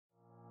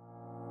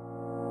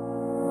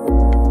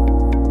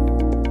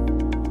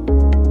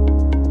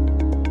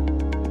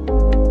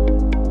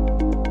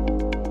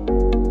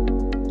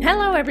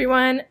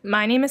everyone,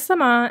 my name is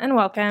Sama and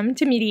welcome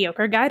to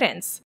Mediocre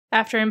Guidance.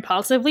 After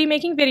impulsively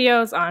making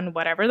videos on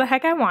whatever the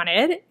heck I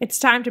wanted, it's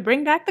time to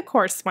bring back the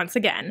course once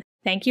again.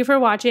 Thank you for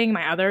watching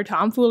my other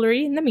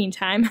tomfoolery in the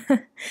meantime.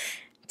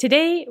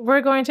 Today,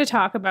 we're going to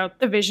talk about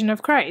the vision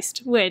of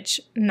Christ,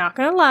 which, not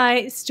gonna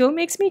lie, still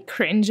makes me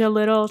cringe a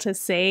little to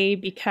say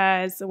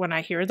because when I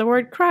hear the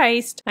word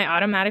Christ, I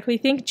automatically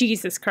think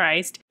Jesus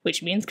Christ,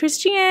 which means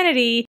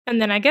Christianity,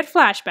 and then I get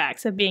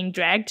flashbacks of being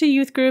dragged to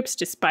youth groups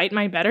despite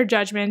my better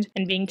judgment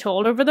and being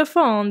told over the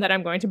phone that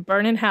I'm going to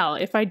burn in hell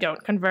if I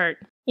don't convert.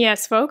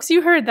 Yes, folks,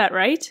 you heard that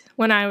right.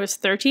 When I was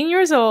 13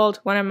 years old,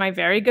 one of my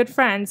very good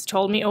friends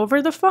told me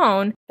over the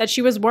phone that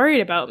she was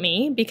worried about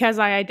me because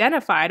I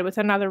identified with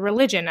another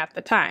religion at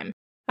the time.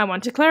 I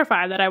want to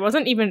clarify that I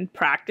wasn't even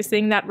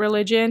practicing that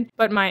religion,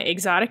 but my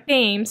exotic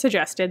name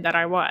suggested that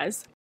I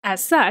was.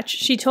 As such,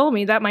 she told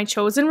me that my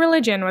chosen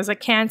religion was a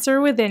cancer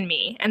within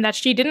me and that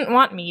she didn't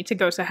want me to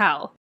go to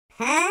hell.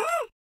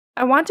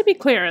 I want to be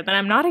clear that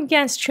I'm not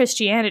against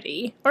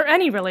Christianity, or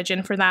any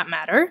religion for that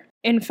matter.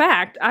 In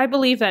fact, I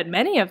believe that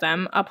many of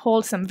them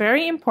uphold some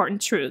very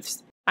important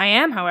truths. I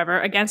am, however,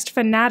 against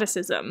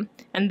fanaticism,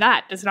 and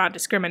that does not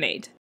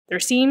discriminate. There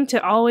seem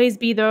to always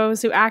be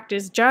those who act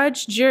as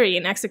judge, jury,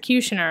 and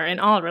executioner in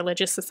all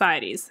religious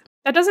societies.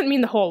 That doesn't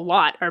mean the whole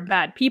lot are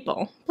bad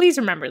people. Please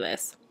remember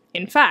this.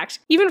 In fact,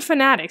 even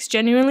fanatics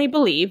genuinely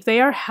believe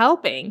they are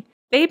helping.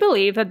 They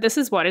believe that this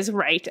is what is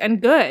right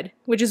and good,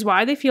 which is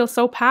why they feel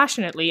so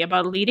passionately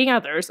about leading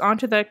others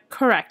onto the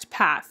correct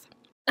path.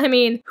 I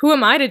mean, who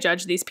am I to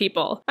judge these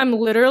people? I'm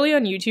literally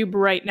on YouTube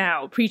right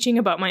now, preaching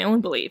about my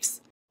own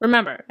beliefs.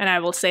 Remember, and I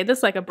will say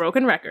this like a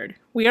broken record,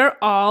 we are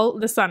all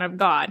the Son of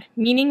God,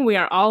 meaning we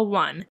are all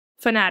one.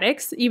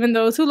 Fanatics, even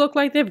those who look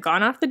like they've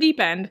gone off the deep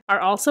end,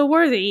 are also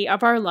worthy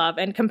of our love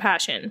and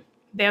compassion.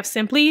 They have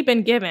simply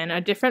been given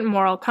a different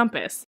moral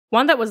compass,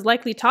 one that was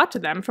likely taught to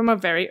them from a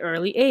very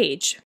early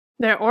age.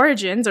 Their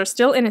origins are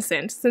still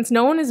innocent, since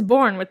no one is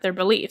born with their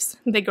beliefs.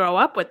 They grow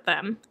up with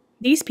them.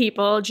 These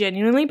people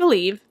genuinely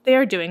believe they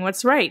are doing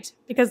what's right,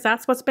 because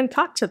that's what's been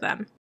taught to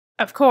them.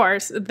 Of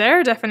course,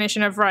 their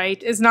definition of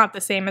right is not the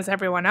same as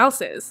everyone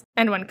else's,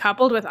 and when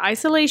coupled with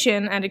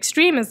isolation and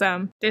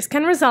extremism, this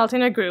can result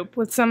in a group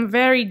with some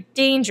very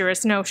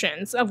dangerous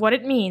notions of what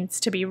it means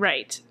to be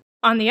right.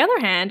 On the other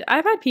hand,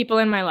 I've had people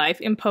in my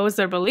life impose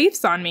their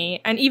beliefs on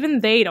me, and even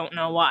they don't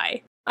know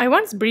why. I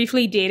once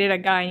briefly dated a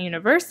guy in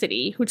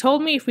university who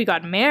told me if we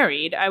got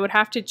married, I would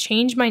have to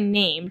change my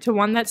name to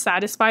one that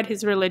satisfied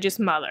his religious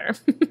mother.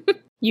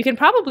 You can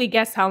probably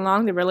guess how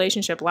long the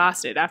relationship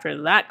lasted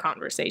after that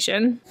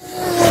conversation.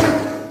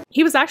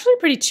 He was actually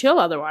pretty chill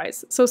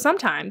otherwise, so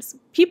sometimes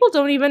people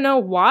don't even know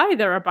why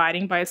they're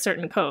abiding by a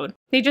certain code.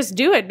 They just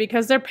do it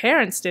because their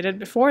parents did it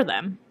before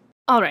them.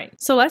 Alright,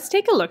 so let's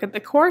take a look at the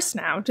course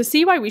now to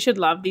see why we should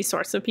love these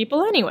sorts of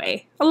people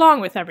anyway, along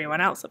with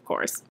everyone else, of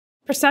course.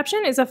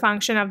 Perception is a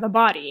function of the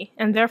body,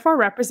 and therefore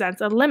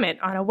represents a limit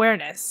on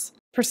awareness.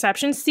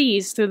 Perception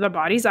sees through the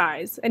body's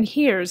eyes, and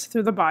hears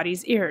through the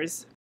body's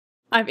ears.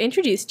 I've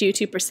introduced you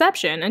to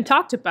perception and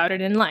talked about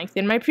it in length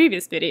in my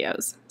previous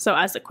videos, so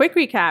as a quick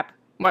recap,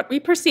 what we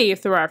perceive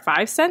through our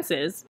five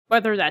senses,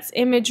 whether that's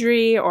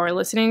imagery or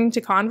listening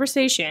to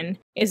conversation,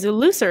 is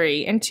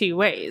illusory in two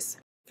ways.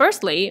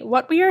 Firstly,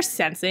 what we are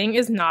sensing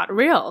is not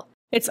real.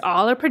 It's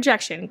all a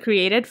projection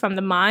created from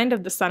the mind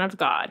of the Son of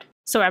God.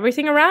 So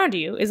everything around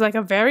you is like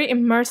a very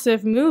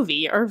immersive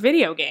movie or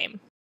video game.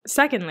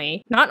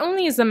 Secondly, not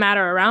only is the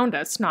matter around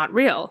us not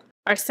real,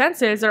 our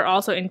senses are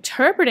also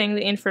interpreting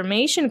the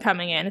information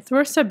coming in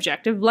through a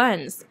subjective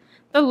lens,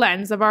 the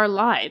lens of our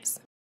lives.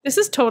 This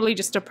is totally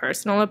just a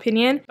personal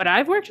opinion, but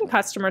I've worked in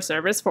customer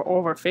service for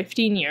over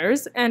 15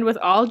 years, and with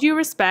all due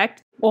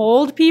respect,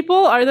 old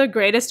people are the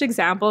greatest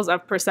examples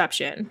of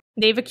perception.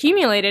 They've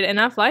accumulated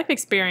enough life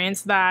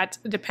experience that,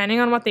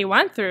 depending on what they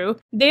went through,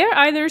 they are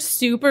either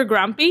super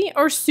grumpy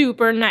or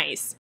super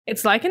nice.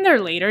 It's like in their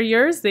later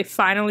years, they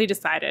finally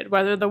decided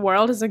whether the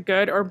world is a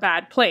good or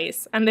bad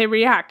place, and they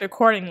react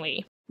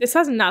accordingly. This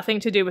has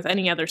nothing to do with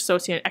any other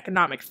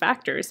socioeconomic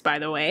factors, by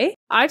the way.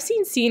 I've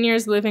seen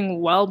seniors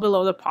living well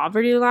below the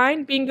poverty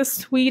line being the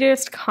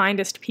sweetest,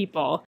 kindest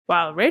people,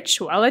 while rich,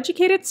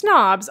 well-educated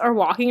snobs are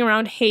walking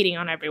around hating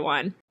on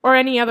everyone, or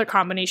any other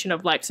combination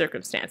of life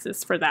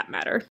circumstances for that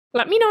matter.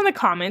 Let me know in the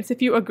comments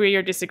if you agree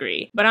or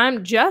disagree, but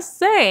I'm just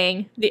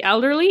saying the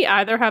elderly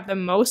either have the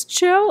most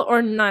chill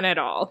or none at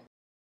all.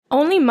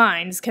 Only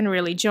minds can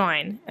really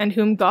join, and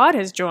whom God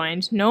has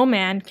joined, no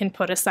man can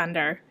put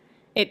asunder.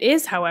 It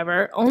is,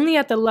 however, only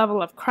at the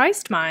level of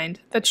Christ mind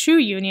that true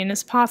union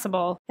is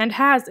possible, and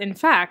has, in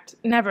fact,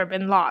 never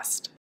been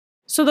lost.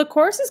 So the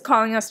course is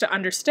calling us to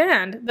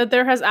understand that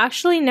there has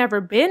actually never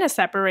been a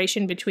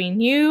separation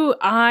between you,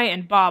 I,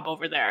 and Bob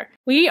over there.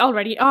 We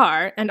already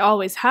are, and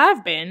always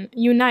have been,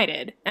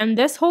 united, and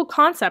this whole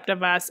concept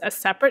of us as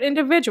separate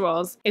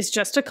individuals is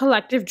just a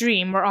collective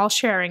dream we're all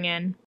sharing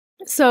in.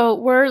 So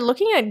we're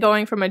looking at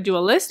going from a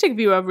dualistic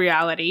view of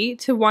reality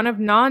to one of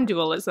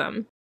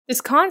non-dualism. This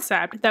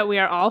concept that we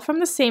are all from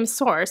the same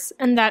source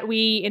and that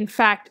we, in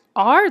fact,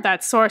 are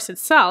that source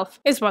itself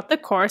is what the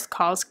Course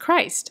calls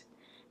Christ.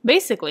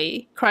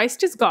 Basically,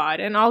 Christ is God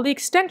and all the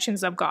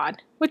extensions of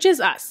God, which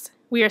is us.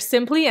 We are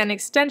simply an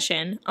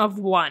extension of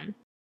one.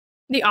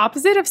 The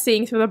opposite of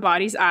seeing through the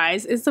body's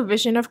eyes is the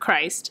vision of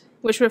Christ,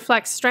 which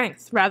reflects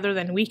strength rather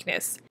than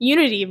weakness,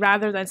 unity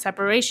rather than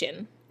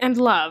separation, and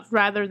love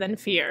rather than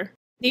fear.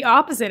 The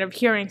opposite of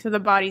hearing through the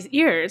body's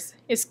ears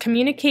is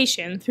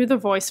communication through the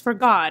voice for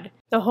God,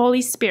 the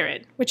Holy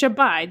Spirit, which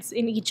abides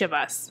in each of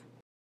us.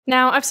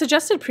 Now, I've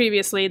suggested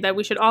previously that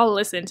we should all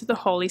listen to the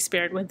Holy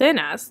Spirit within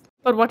us,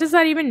 but what does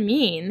that even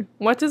mean?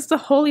 What does the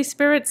Holy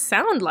Spirit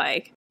sound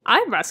like?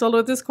 I've wrestled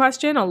with this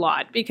question a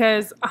lot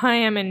because I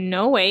am in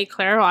no way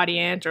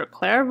clairaudient or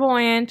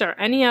clairvoyant or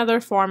any other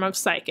form of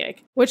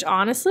psychic, which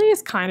honestly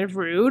is kind of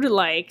rude.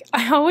 Like,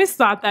 I always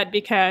thought that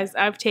because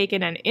I've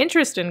taken an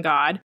interest in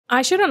God,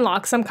 I should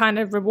unlock some kind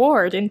of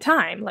reward in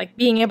time, like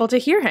being able to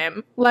hear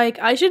him. Like,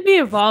 I should be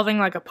evolving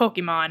like a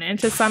Pokemon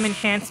into some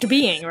enhanced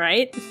being,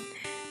 right?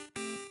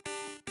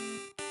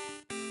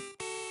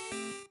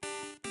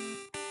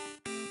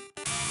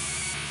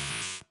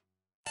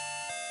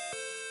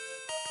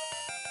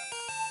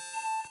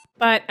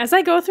 But as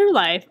I go through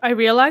life, I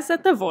realize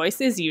that the voice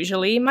is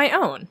usually my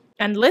own,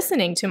 and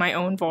listening to my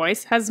own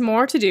voice has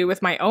more to do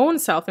with my own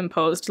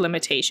self-imposed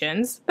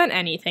limitations than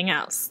anything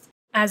else.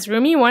 As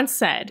Rumi once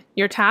said,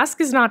 your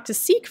task is not to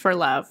seek for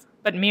love,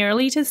 but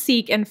merely to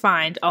seek and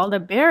find all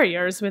the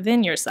barriers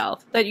within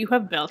yourself that you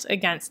have built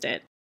against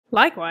it.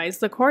 Likewise,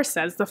 the Course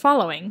says the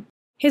following: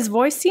 his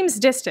voice seems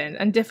distant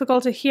and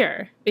difficult to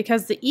hear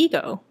because the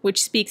ego,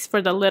 which speaks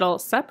for the little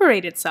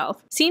separated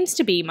self, seems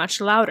to be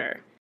much louder.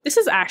 This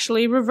is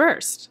actually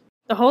reversed.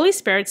 The Holy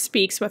Spirit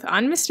speaks with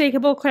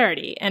unmistakable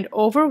clarity and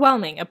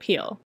overwhelming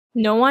appeal.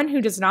 No one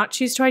who does not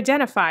choose to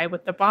identify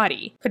with the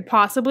body could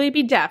possibly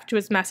be deaf to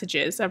his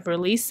messages of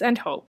release and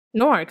hope,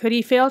 nor could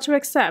he fail to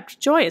accept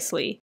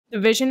joyously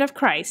the vision of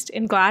Christ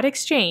in glad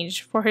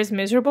exchange for his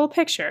miserable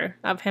picture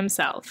of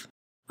himself.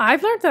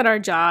 I've learned that our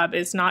job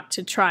is not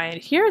to try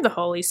and hear the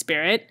Holy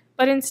Spirit,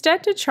 but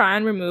instead to try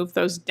and remove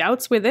those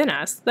doubts within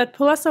us that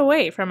pull us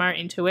away from our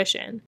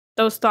intuition.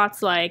 Those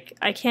thoughts like,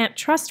 I can't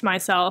trust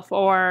myself,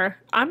 or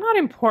I'm not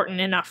important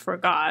enough for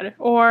God,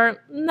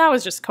 or that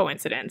was just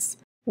coincidence.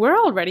 We're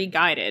already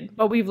guided,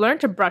 but we've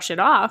learned to brush it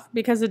off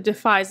because it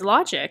defies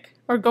logic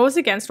or goes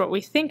against what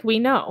we think we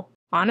know.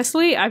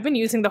 Honestly, I've been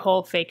using the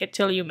whole fake it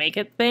till you make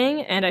it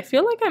thing, and I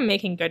feel like I'm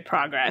making good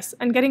progress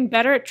and getting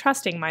better at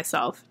trusting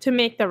myself to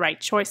make the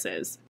right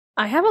choices.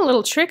 I have a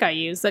little trick I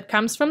use that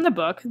comes from the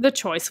book The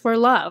Choice for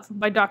Love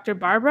by Dr.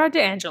 Barbara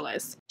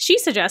DeAngelis. She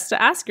suggests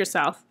to ask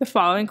yourself the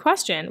following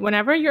question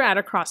whenever you're at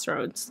a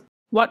crossroads.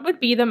 What would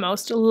be the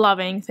most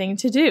loving thing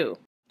to do?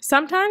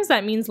 Sometimes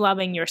that means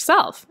loving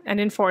yourself and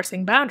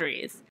enforcing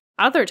boundaries.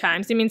 Other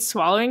times it means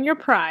swallowing your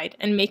pride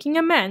and making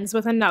amends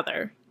with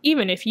another,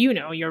 even if you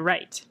know you're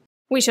right.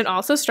 We should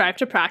also strive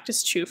to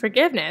practice true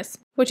forgiveness,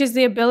 which is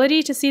the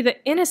ability to see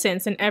the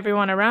innocence in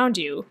everyone around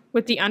you,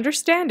 with the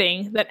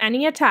understanding that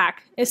any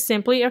attack is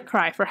simply a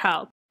cry for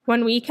help.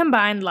 When we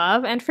combine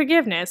love and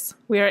forgiveness,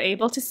 we are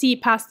able to see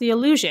past the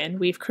illusion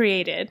we've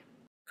created.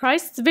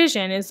 Christ's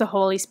vision is the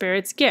Holy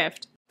Spirit's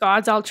gift,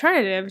 God's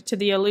alternative to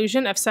the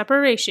illusion of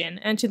separation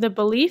and to the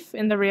belief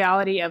in the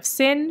reality of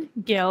sin,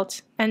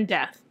 guilt, and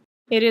death.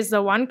 It is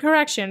the one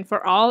correction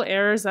for all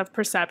errors of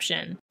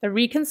perception, the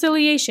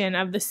reconciliation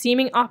of the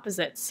seeming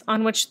opposites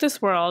on which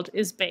this world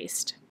is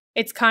based.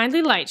 Its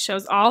kindly light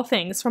shows all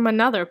things from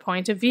another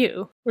point of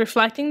view,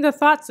 reflecting the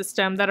thought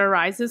system that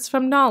arises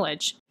from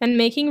knowledge, and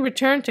making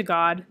return to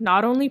God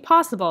not only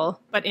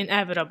possible, but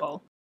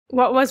inevitable.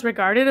 What was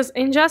regarded as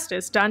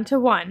injustice done to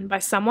one by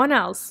someone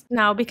else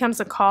now becomes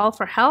a call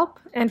for help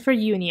and for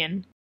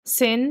union.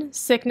 Sin,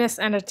 sickness,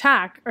 and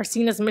attack are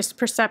seen as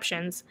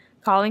misperceptions,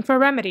 calling for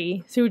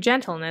remedy through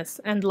gentleness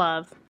and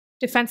love.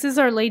 Defenses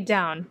are laid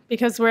down,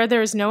 because where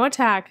there is no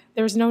attack,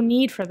 there is no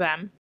need for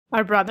them.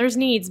 Our brothers'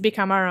 needs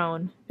become our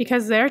own,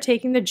 because they are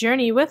taking the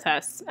journey with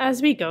us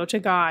as we go to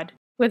God.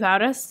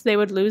 Without us, they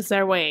would lose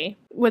their way.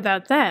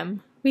 Without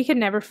them, we could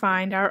never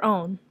find our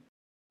own.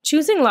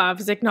 Choosing love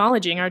is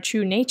acknowledging our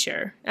true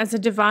nature as a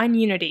divine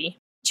unity.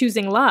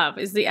 Choosing love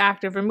is the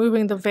act of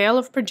removing the veil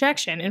of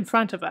projection in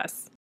front of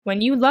us. When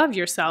you love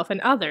yourself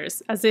and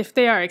others as if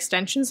they are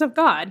extensions of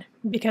God,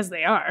 because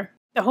they are,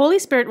 the Holy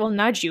Spirit will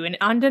nudge you in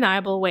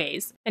undeniable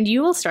ways, and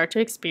you will start to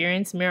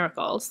experience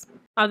miracles.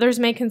 Others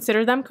may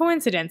consider them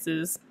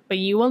coincidences, but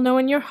you will know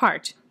in your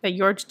heart that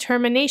your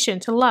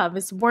determination to love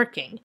is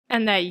working,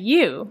 and that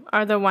you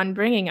are the one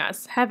bringing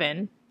us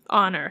heaven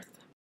on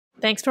earth.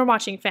 Thanks for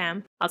watching,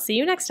 fam. I'll see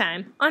you next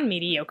time on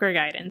Mediocre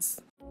Guidance.